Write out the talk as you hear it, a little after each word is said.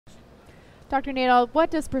Dr. Nadauld,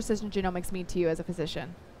 what does precision genomics mean to you as a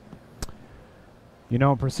physician? You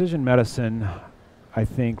know, precision medicine, I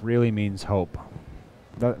think, really means hope.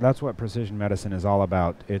 That's what precision medicine is all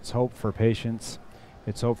about. It's hope for patients.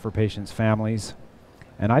 It's hope for patients' families.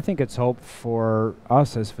 And I think it's hope for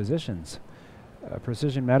us as physicians.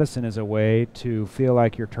 Precision medicine is a way to feel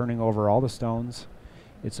like you're turning over all the stones.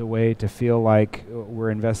 It's a way to feel like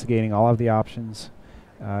we're investigating all of the options.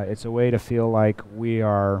 It's a way to feel like we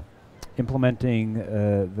are implementing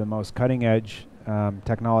the most cutting-edge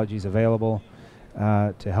technologies available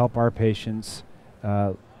to help our patients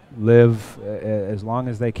live as long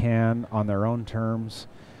as they can on their own terms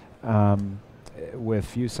with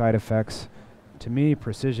few side effects. To me,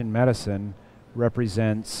 precision medicine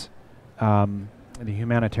represents the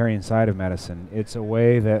humanitarian side of medicine. It's a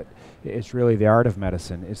way that it's really the art of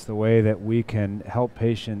medicine. It's the way that we can help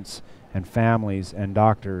patients and families and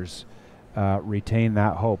doctors retain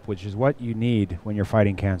that hope, which is what you need when you're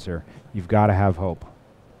fighting cancer. You've got to have hope.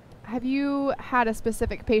 Have you had a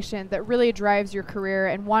specific patient that really drives your career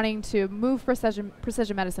and wanting to move precision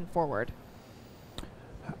medicine forward?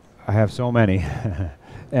 I have so many.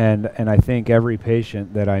 and I think every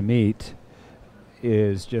patient that I meet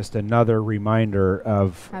is just another reminder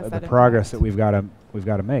of the progress that we've got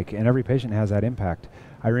to make, and every patient has that impact.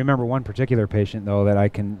 I remember one particular patient, though, that I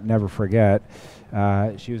can never forget.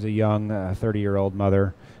 She was a young 30-year-old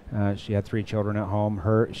mother. She had 3 children at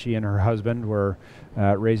home. She and her husband were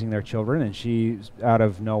raising their children, and she, out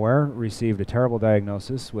of nowhere, received a terrible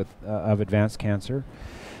diagnosis of advanced cancer.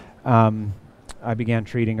 I began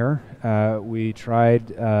treating her. We tried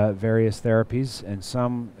various therapies, and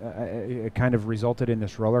some it kind of resulted in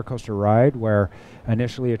this roller coaster ride where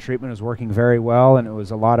initially a treatment was working very well, and it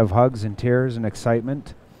was a lot of hugs and tears and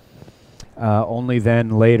excitement. Only then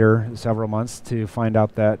later, several months, to find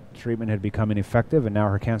out that treatment had become ineffective, and now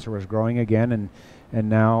her cancer was growing again, and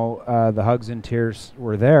now the hugs and tears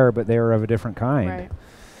were there, but they were of a different kind. Right.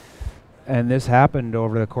 And this happened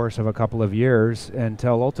over the course of a couple of years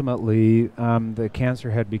until ultimately the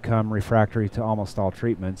cancer had become refractory to almost all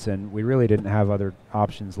treatments, and we really didn't have other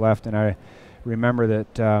options left. And I remember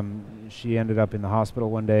that she ended up in the hospital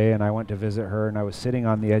one day, and I went to visit her, and I was sitting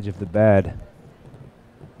on the edge of the bed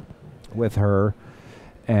with her,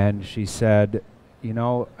 and she said, you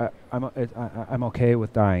know, I'm okay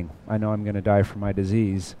with dying. I know I'm going to die from my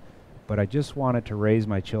disease, but I just wanted to raise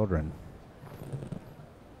my children.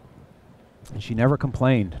 And she never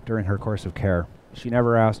complained during her course of care. She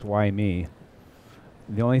never asked, why me?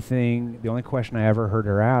 The only question I ever heard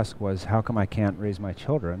her ask was, how come I can't raise my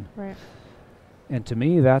children? Right. And to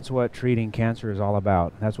me, that's what treating cancer is all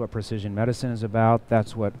about. That's what precision medicine is about.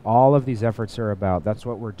 That's what all of these efforts are about. That's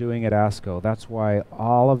what we're doing at ASCO. That's why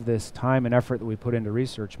all of this time and effort that we put into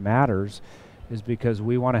research matters, is because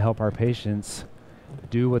we want to help our patients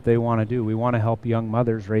do what they want to do. We want to help young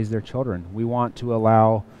mothers raise their children. We want to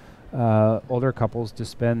allow older couples to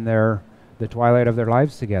spend the twilight of their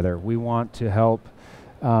lives together. We want to help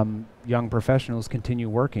young professionals continue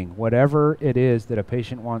working. Whatever it is that a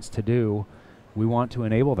patient wants to do, we want to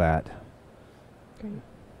enable that. Great.